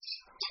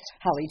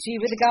Holly G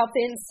with the Golf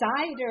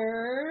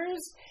Insiders.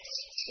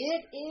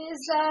 It is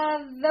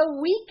the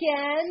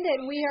weekend,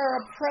 and we are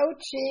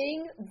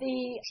approaching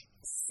the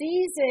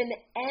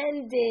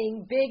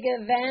season-ending big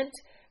event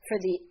for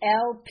the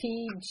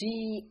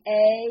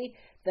LPGA,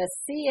 the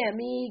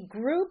CME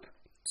Group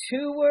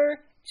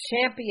Tour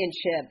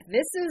Championship.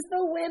 This is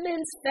the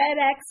Women's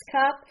FedEx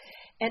Cup,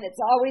 and it's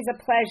always a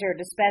pleasure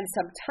to spend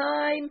some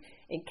time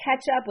and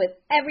catch up with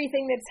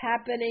everything that's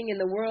happening in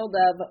the world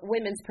of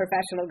women's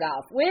professional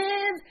golf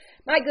with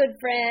my good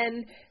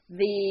friend,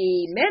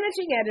 the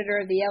managing editor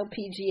of the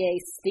LPGA,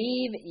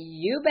 Steve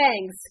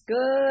Eubanks.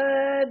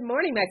 Good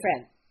morning, my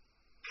friend.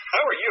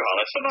 How are you,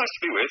 Holly? So nice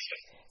to be with you.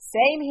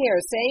 Same here.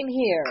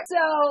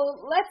 So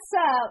let's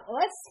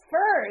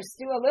first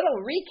do a little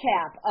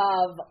recap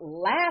of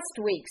last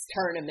week's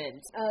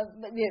tournament.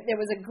 There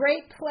was a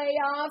great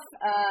playoff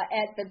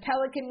at the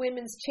Pelican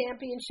Women's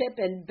Championship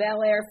in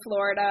Bel Air,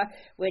 Florida,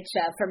 which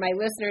for my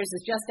listeners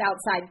is just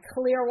outside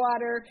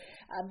Clearwater.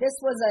 This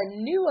was a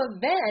new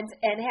event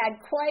and had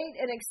quite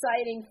an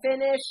exciting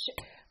finish.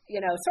 You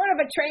know, sort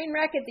of a train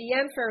wreck at the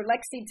end for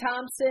Lexi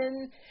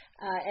Thompson,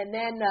 and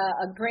then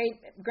a great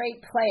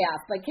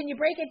playoff. But can you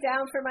break it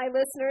down for my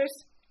listeners?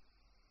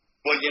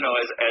 Well, you know,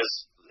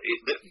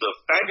 the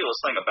fabulous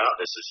thing about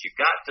this is you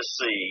got to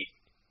see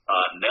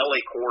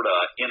Nelly Korda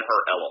in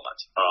her element.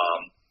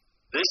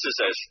 This is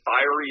as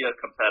fiery a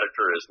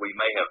competitor as we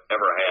may have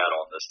ever had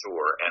on this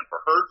tour. And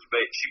for her,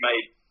 she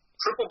made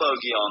triple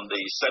bogey on the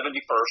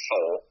 71st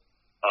hole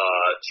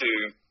to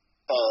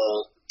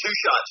fall 2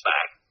 shots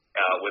back.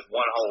 With 1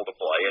 hole to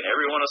play, and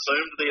everyone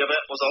assumed the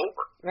event was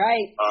over.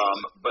 Right.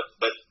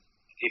 But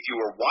if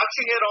you were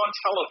watching it on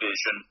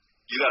television,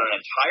 you got an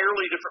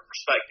entirely different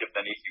perspective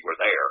than if you were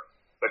there,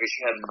 because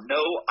you had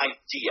no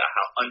idea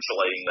how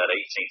undulating that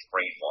 18th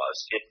green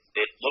was.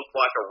 It looked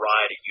like a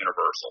ride at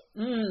Universal.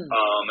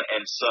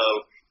 And so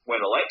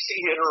when Alexi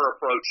hit her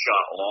approach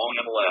shot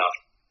long and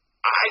left,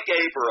 I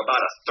gave her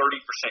about a 30%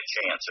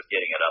 chance of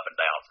getting it up and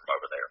down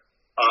from over there.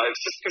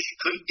 It's just because you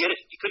couldn't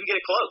get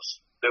it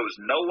close. There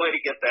was no way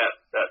to get that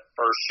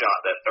first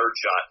shot, that third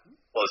shot,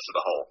 close to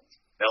the hole.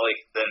 Nelly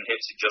then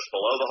hits it just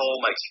below the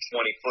hole, makes a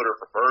 20-footer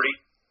for birdie,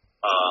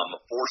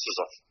 forces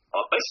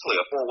basically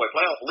a 4-way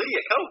playoff. Lydia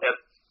Ko had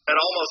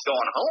almost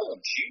gone home.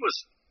 She was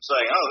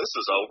saying, "Oh, this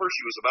is over."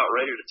 She was about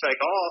ready to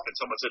take off, and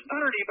someone said,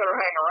 "No, you better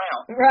hang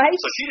around." Right.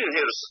 So she didn't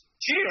hit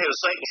a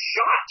single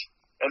shot,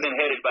 and then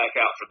headed back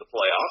out for the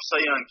playoff.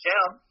 Seon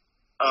Kim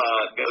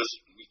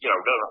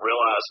doesn't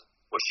realize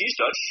what she's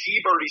done. She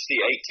birdies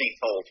the 18th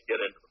hole to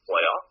get into the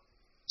playoff.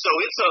 So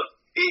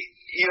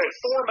you had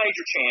 4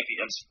 major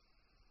champions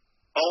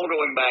all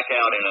going back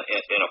out in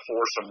a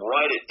foursome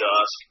right at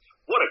dusk.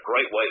 What a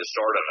great way to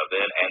start an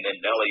event. And then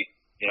Nelly,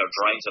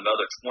 drains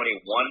another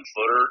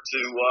 21-footer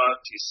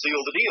to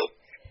seal the deal.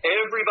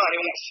 Everybody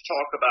wants to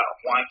talk about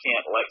why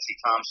can't Lexi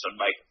Thompson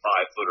make a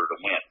 5-footer to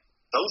win.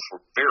 Those were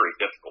very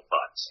difficult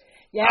putts.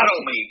 Yeah. I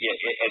don't mean,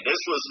 and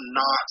this was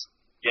not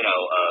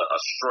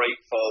a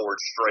straightforward,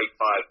 straight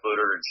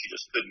 5-footer, and she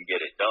just couldn't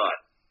get it done.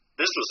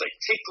 This was a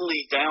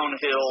tickly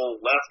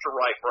downhill, left to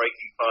right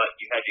breaking putt.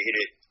 You had to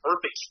hit it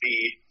perfect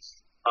speed.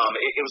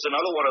 It was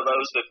another one of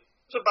those that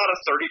was about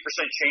a 30%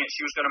 chance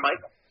she was going to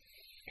make them.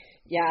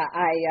 Yeah,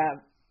 I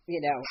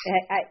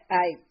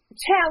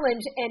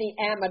challenge any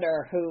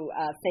amateur who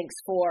thinks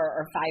 4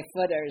 or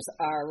 5-footers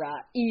are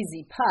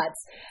easy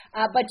putts.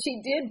 But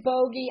she did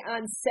bogey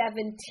on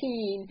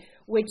 17,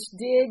 which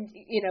did,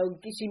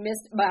 she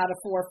missed about a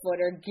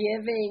 4-footer,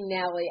 giving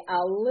Nelly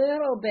a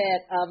little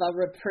bit of a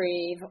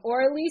reprieve,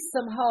 or at least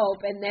some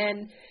hope, and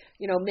then,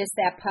 missed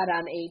that putt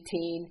on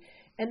 18.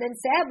 And then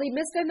sadly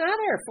missed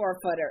another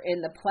 4-footer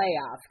in the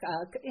playoff.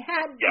 It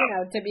had,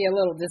 to be a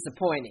little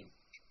disappointing.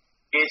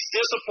 It's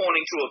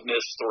disappointing to have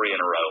missed 3 in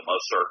a row,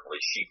 most certainly.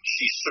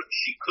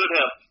 She could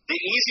have. The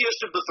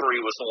easiest of the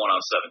 3 was the one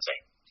on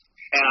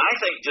 17. And I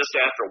think just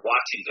after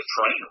watching the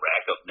train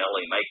wreck of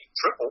Nelly making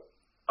triple,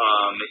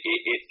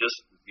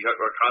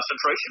 her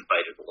concentration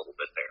faded a little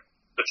bit there.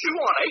 The 2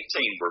 on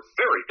 18 were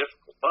very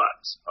difficult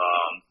putts.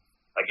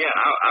 Again,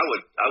 I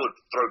would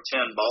throw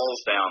 10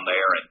 balls down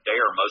there and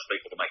dare most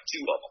people to make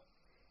 2 of them.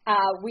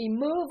 We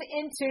move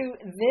into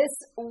this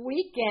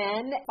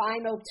weekend,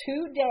 final 2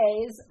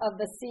 days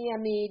of the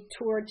CME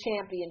Tour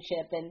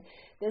Championship. And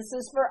this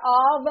is for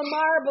all the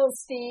marbles,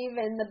 Steve,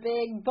 and the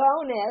big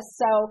bonus.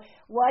 So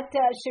what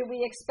should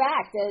we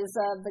expect as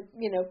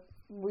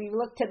we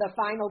look to the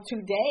final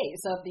 2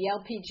 days of the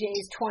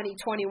LPGA's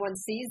 2021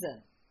 season?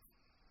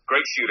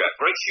 Great shootout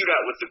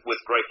with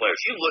great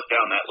players. You look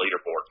down that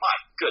leaderboard. My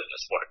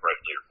goodness, what a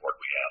great leaderboard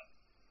we have.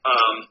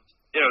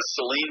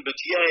 Celine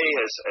Boutier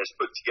has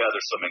put together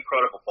some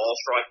incredible ball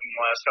striking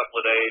the last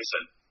couple of days,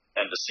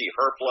 and to see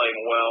her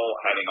playing well,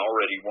 having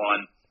already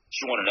won.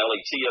 She won an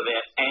LET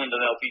event and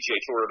an LPGA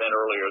Tour event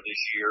earlier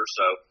this year,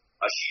 so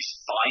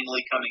she's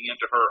finally coming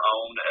into her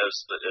own as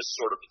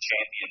sort of the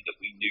champion that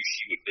we knew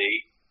she would be.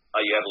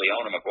 You have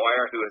Leona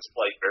Maguire, who has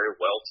played very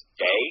well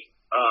today.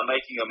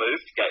 making a move.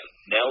 You got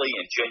Nelly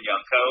and Jin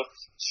Young Ko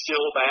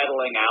still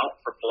battling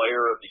out for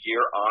Player of the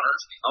Year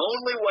honors. The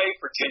only way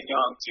for Jin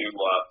Young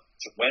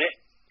to win it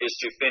is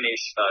to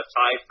finish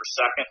tied for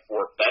second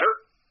or better,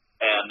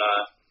 and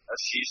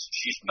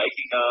she's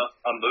making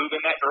a move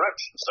in that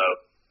direction. So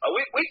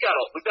we've got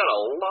a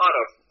lot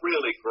of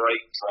really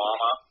great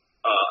drama.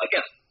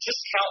 Again, just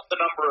count the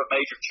number of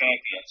major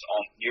champions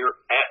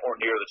at or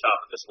near the top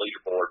of this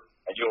leaderboard,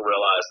 and you'll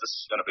realize this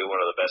is going to be one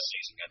of the best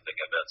season-ending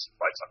events in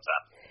quite some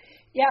time.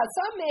 Yeah,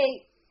 some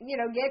may,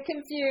 get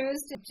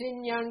confused,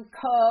 Jin Young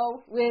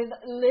Ko with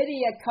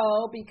Lydia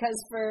Ko, because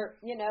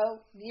for,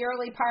 the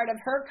early part of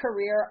her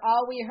career,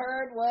 all we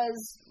heard was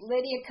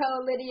Lydia Ko,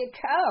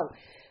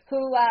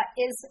 who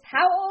is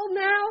how old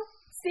now,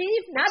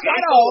 Steve? Not 24.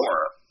 that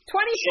old.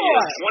 24. She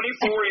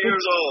is 24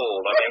 years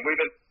old. I mean,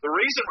 the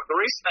reason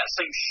that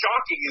seems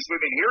shocking is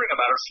we've been hearing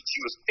about her since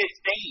she was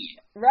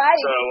 15.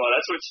 Right. So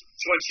that's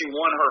when she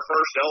won her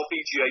first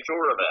LPGA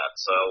Tour event.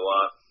 So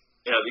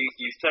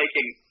you've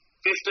taken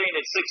 15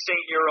 and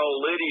 16-year-old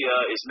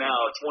Lydia is now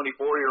a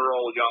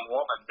 24-year-old young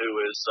woman who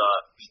is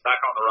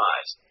back on the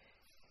rise.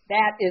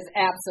 That is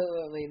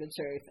absolutely the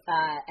truth.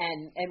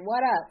 And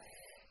what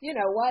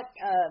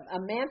a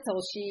mantle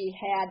she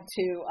had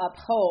to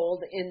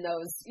uphold in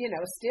those,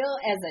 still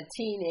as a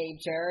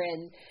teenager,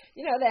 and,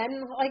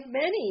 then like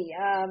many,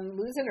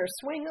 losing her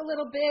swing a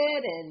little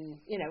bit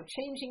and,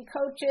 changing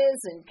coaches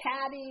and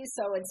caddies.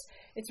 So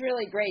it's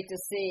really great to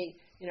see,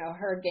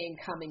 her game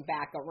coming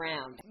back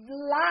around.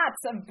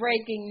 Lots of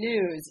breaking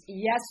news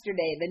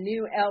yesterday. The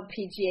new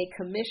LPGA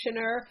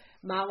commissioner,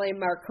 Male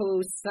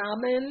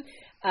Marcoux-Samin,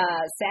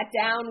 sat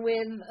down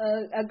with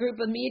a group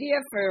of media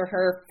for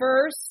her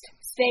first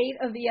State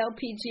of the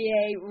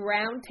LPGA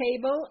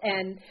roundtable,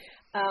 and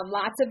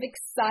lots of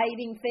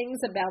exciting things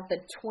about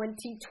the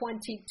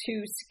 2022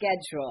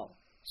 schedule.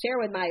 Share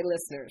with my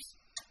listeners.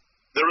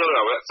 There really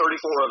are. We have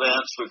 34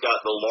 events. We've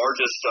got the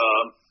largest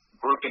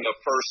grouping of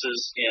purses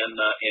in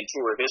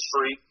tour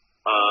history.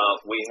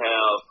 We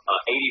have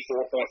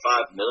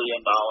 $84.5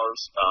 million.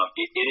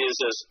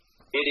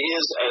 It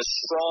is as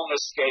strong a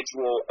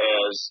schedule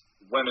as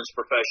women's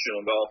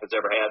professional golf has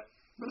ever had.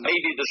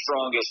 Maybe the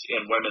strongest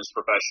in women's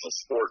professional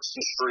sports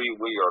history.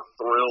 We are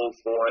thrilled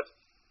for it.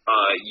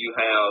 You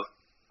have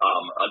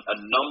a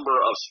number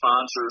of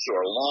sponsors who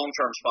are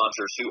long-term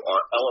sponsors who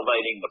are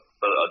elevating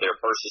their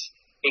purses,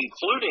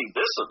 including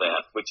this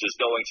event, which is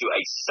going to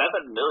a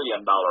 $7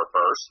 million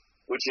purse,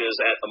 which is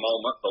at the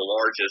moment the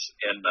largest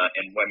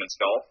in women's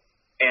golf,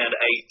 and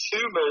a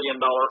 $2 million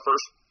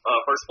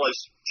first place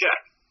check.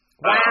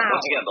 Wow.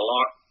 Once again,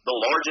 the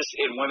largest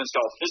in women's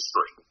golf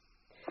history.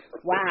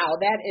 Wow,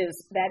 that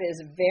is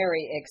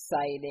very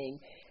exciting.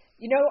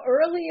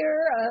 Earlier,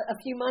 a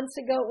few months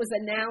ago, it was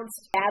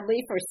announced,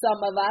 sadly, for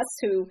some of us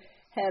who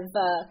have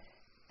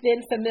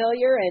been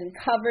familiar and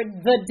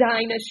covered the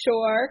Dinah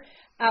Shore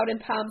out in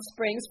Palm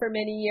Springs for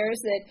many years,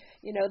 that,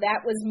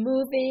 that was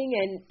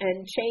moving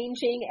and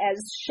changing as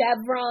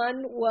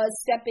Chevron was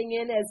stepping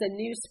in as a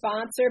new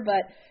sponsor,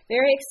 but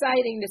very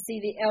exciting to see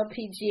the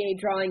LPGA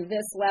drawing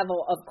this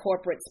level of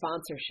corporate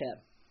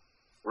sponsorship.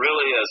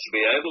 Really is. To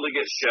be able to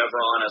get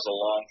Chevron as a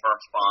long-term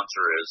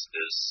sponsor is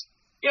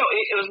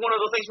it was one of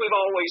the things we've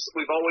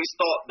always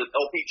thought that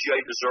LPGA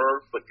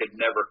deserved but could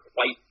never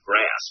quite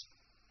grasp.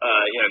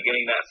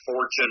 Getting that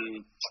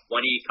Fortune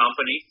 20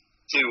 company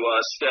to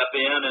step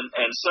in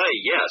and say,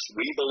 yes,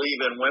 we believe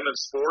in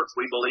women's sports,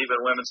 we believe in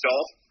women's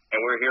golf, and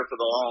we're here for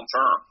the long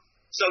term.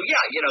 So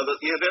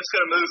the event's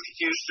going to move to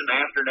Houston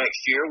after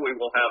next year. We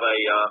will have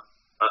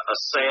a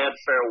sad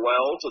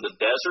farewell to the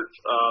desert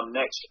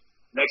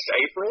next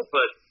April,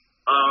 but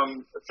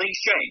things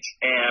change,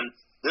 and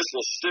this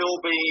will still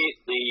be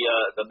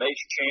the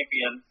major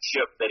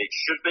championship that it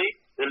should be.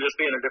 It'll just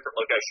be in a different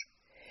location.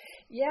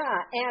 Yeah,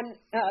 and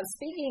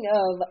speaking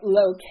of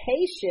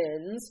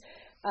locations,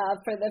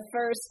 for the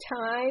first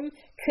time,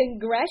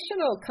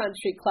 Congressional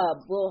Country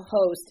Club will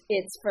host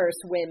its first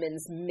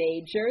women's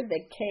major,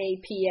 the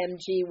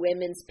KPMG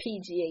Women's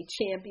PGA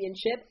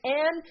Championship,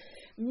 and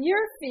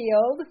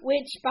Muirfield,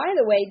 which, by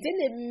the way,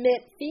 didn't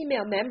admit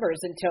female members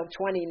until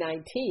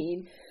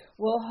 2019,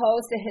 will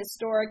host a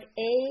historic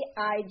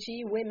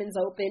AIG Women's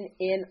Open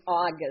in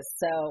August.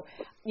 So,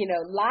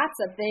 lots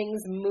of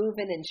things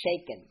moving and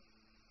shaking.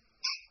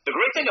 The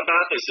great thing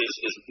about this is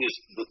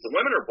the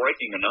women are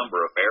breaking a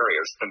number of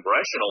barriers.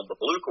 Congressional, the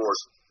blue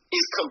course,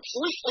 is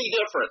completely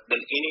different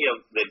than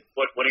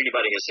what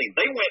anybody has seen.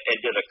 They went and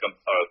did a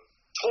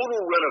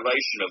total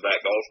renovation of that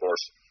golf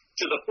course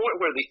to the point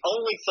where the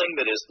only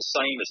thing that is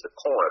the same is the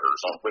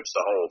corridors on which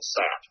the holes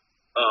sat.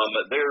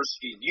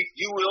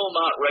 You will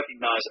not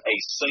recognize a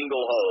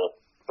single hole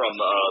from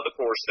the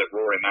course that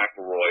Rory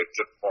McIlroy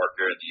took part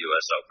during the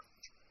U.S. Open.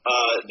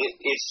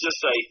 It's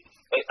just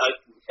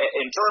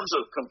in terms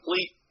of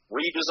complete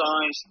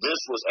redesigns,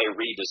 this was a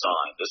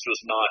redesign. This was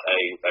not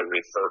a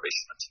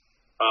refurbishment.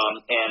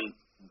 And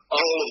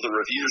all of the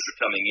reviews are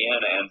coming in,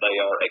 and they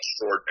are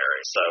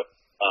extraordinary. So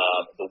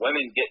the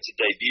women get to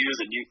debut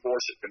the new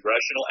course at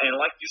Congressional, and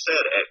like you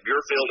said, at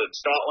Muirfield in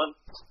Scotland,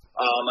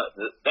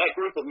 that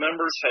group of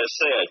members has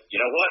said, you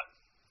know what,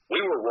 we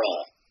were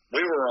wrong.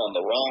 We were on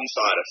the wrong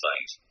side of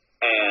things,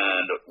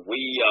 and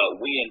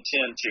we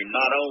intend to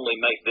not only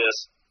make this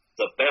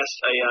the best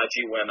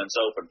AIG Women's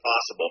Open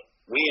possible,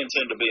 we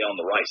intend to be on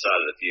the right side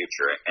of the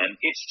future, and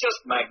it's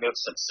just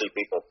magnificent to see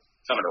people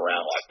coming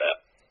around like that.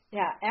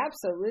 Yeah,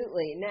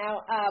 absolutely.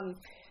 Now,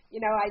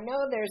 I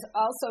know there's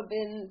also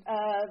been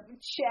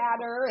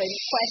chatter and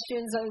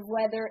questions of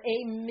whether a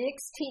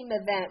mixed team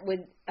event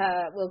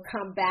will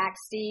come back,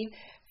 Steve.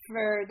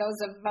 For those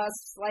of us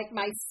like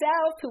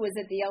myself who was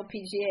at the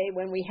LPGA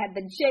when we had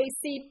the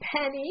J.C.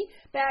 Penney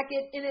back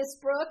at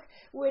Innisbrook,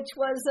 which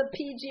was a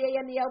PGA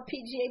and the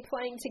LPGA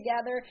playing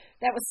together,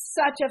 that was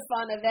such a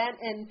fun event.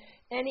 And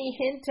any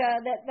hint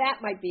that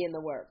might be in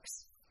the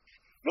works?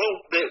 Well,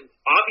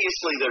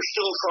 obviously they're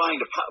still trying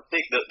to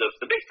pick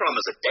the big problem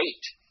is a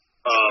date.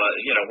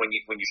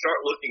 When you start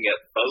looking at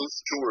both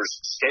tours'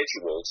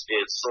 schedules,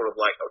 it's sort of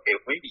like,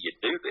 okay, when do you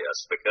do this?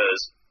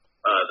 Because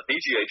the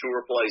PGA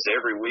Tour plays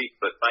every week,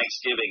 but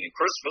Thanksgiving and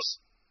Christmas,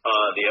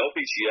 the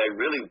LPGA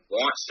really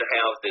wants to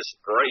have this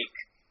break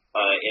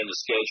in the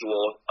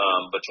schedule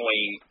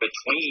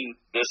between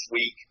this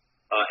week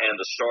and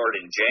the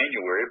start in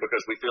January,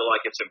 because we feel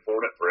like it's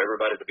important for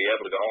everybody to be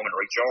able to go home and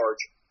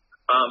recharge.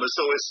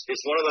 So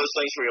it's one of those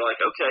things where you're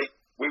like, okay,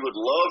 we would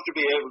love to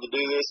be able to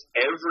do this.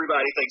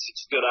 Everybody thinks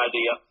it's a good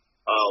idea.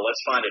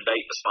 Let's find a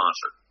date to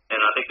sponsor. And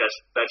I think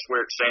that's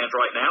where it stands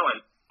right now,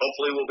 and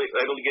hopefully we'll be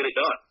able to get it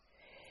done.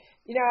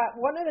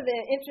 One of the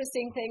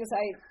interesting things,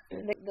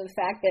 the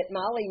fact that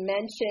Molly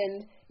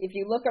mentioned, if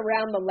you look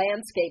around the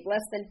landscape,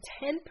 less than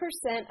 10%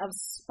 of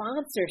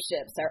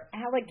sponsorships are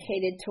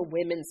allocated to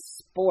women's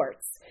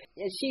sports.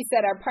 As she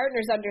said, our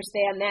partners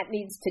understand that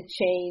needs to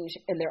change,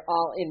 and they're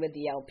all in with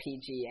the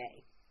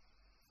LPGA.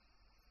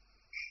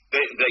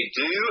 They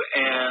do,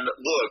 and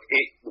look,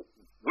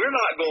 we're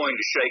not going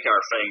to shake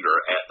our finger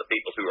at the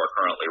people who are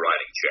currently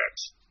writing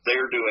checks.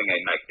 They're doing a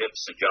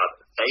magnificent job.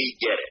 They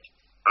get it.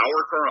 Our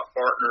current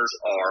partners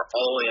are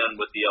all in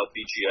with the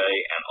LPGA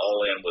and all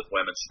in with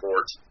women's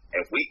sports,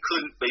 and we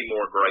couldn't be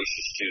more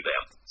gracious to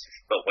them.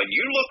 But when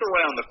you look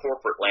around the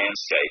corporate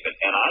landscape,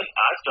 and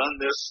I've done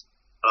this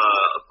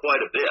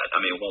quite a bit. I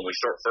mean, when we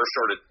first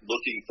started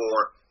looking for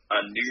a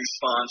new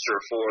sponsor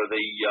for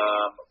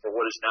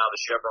what is now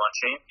the Chevron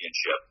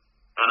Championship,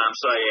 and I'm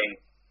saying,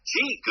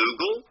 gee,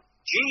 Google,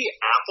 gee,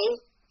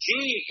 Apple,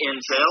 gee,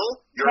 Intel,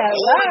 you're all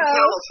in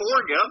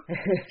California.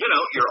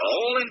 You're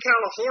all in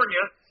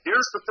California.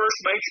 Here's the first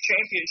major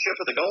championship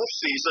of the golf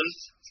season.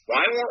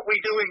 Why weren't we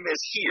doing this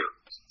here?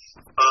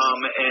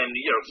 And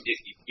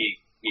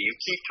you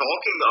keep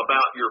talking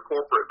about your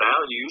corporate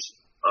values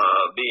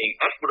being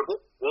equitable.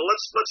 Well,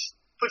 let's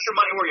put your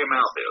money where your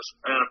mouth is.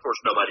 And of course,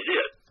 nobody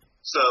did.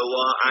 So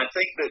I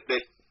think that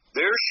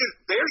there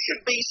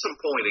should be some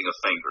pointing of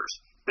fingers.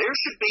 There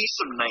should be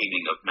some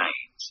naming of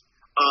names.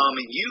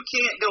 You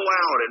can't go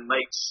out and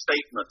make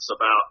statements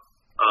about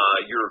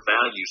your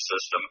value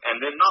system and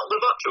then not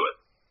live up to it.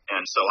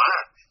 And so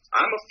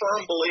I'm a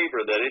firm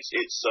believer that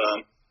it's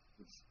time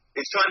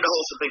to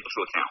hold some people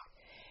to account.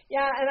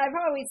 Yeah, and I've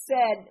always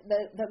said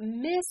the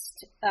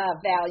missed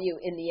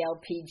value in the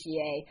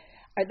LPGA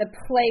are the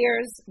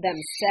players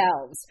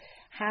themselves.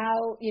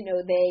 How,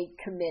 they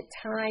commit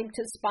time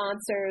to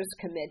sponsors,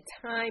 commit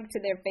time to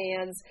their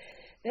fans.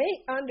 They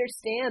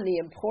understand the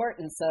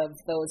importance of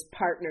those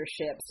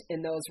partnerships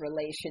and those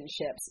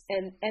relationships,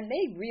 and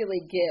they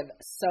really give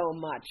so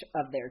much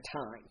of their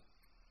time.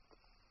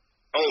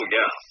 Oh,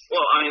 yeah.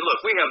 Well, I mean,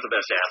 look, we have the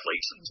best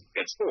athletes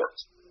in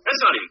sports.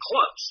 That's not even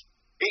close.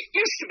 It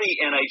used to be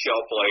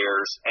NHL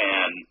players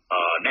and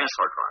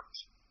NASCAR drivers.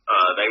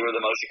 They were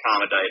the most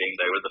accommodating.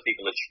 They were the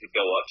people that you could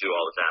go up to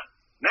all the time.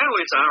 Now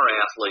it's our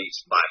athletes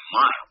by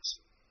miles.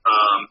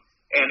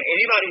 And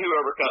anybody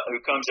who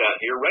comes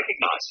out here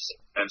recognizes it.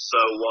 And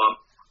so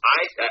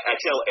I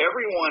tell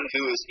everyone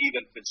who is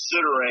even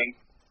considering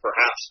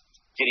perhaps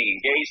getting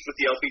engaged with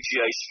the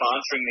LPGA,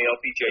 sponsoring the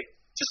LPGA,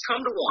 just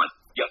come to one.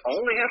 You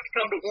only have to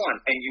come to one,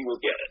 and you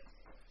will get it.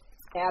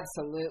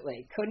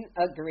 Absolutely. Couldn't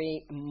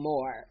agree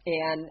more.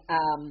 And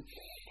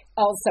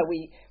also,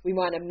 we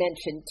want to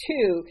mention,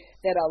 too,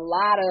 that a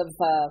lot of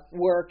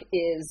work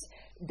is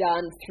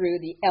done through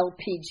the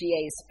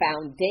LPGA's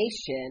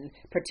foundation,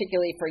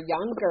 particularly for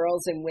young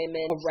girls and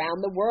women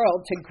around the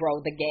world to grow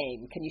the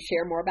game. Can you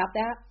share more about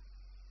that?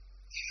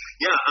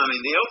 Yeah, I mean,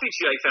 the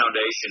LPGA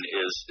Foundation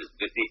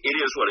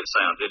is what it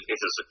sounds. It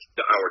is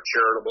our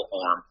charitable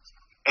arm.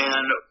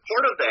 And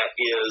part of that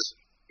is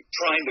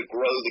trying to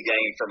grow the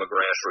game from a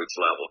grassroots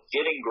level,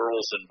 getting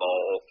girls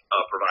involved,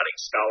 providing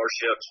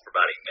scholarships,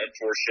 providing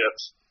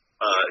mentorships,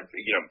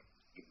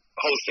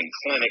 hosting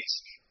clinics,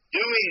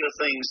 doing the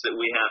things that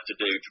we have to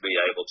do to be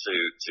able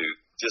to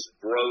just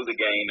grow the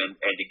game and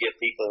to get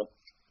people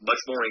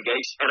much more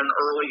engaged at an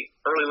early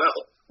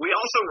level. We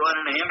also run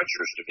an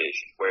amateurs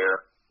division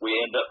where we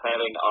end up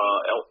having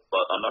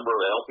a number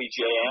of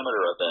LPGA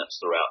amateur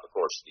events throughout the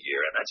course of the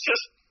year, and that's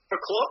just for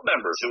club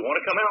members who want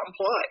to come out and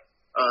play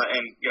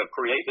and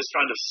create this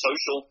kind of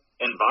social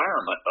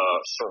environment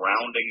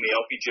surrounding the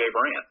LPGA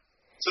brand.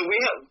 So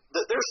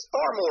there's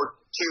far more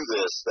to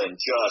this than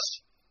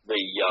just the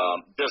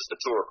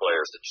tour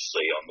players that you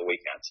see on the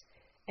weekends.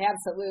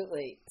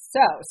 Absolutely. So,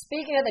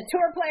 speaking of the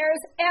tour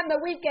players and the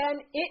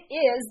weekend, it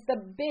is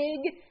the big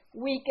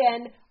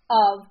weekend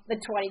of the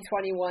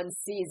 2021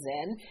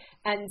 season.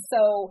 And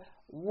so,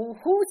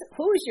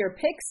 who's your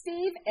pick,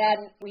 Steve?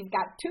 And we've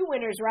got two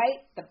winners,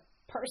 right? The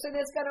person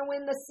that's going to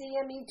win the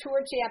CME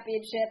Tour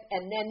Championship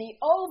and then the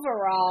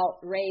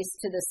overall race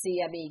to the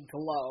CME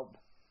Globe.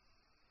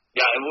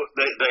 Yeah,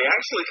 they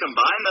actually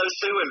combine those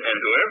two, and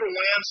whoever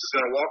wins is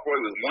going to walk away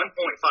with $1.5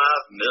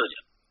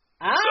 million.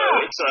 Ah.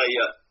 So it's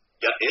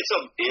a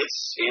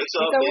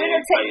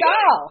winner take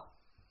all.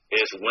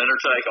 It's winner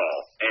take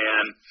all.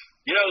 And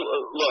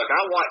look,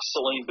 I watched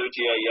Celine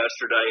Boutier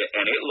yesterday,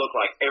 and it looked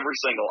like every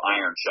single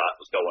iron shot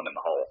was going in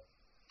the hole.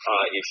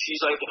 If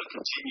she's able to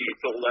continue to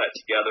pull that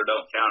together,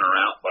 don't count her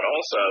out. But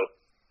also,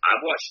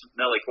 I've watched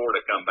Nelly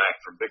Korda come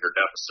back from bigger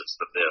deficits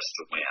than this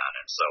to win,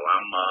 and so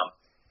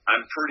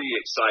I'm pretty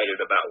excited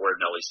about where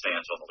Nelly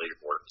stands on the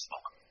leaderboard at this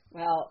moment.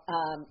 Well,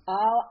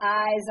 all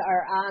eyes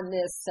are on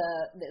this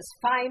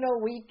final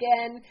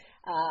weekend.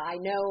 I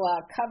know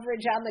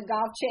coverage on the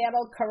Golf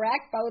Channel,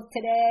 correct? Both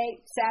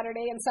today,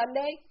 Saturday, and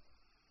Sunday?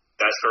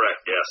 That's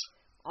correct, yes.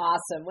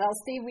 Awesome. Well,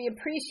 Steve, we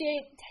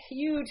appreciate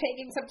you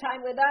taking some time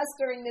with us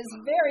during this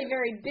very,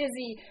 very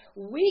busy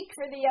week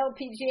for the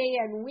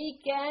LPGA and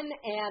weekend,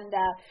 and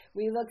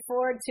we look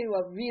forward to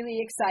a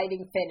really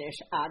exciting finish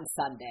on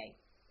Sunday.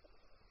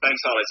 Thanks,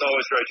 Holly. It's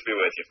always great to be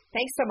with you.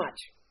 Thanks so much.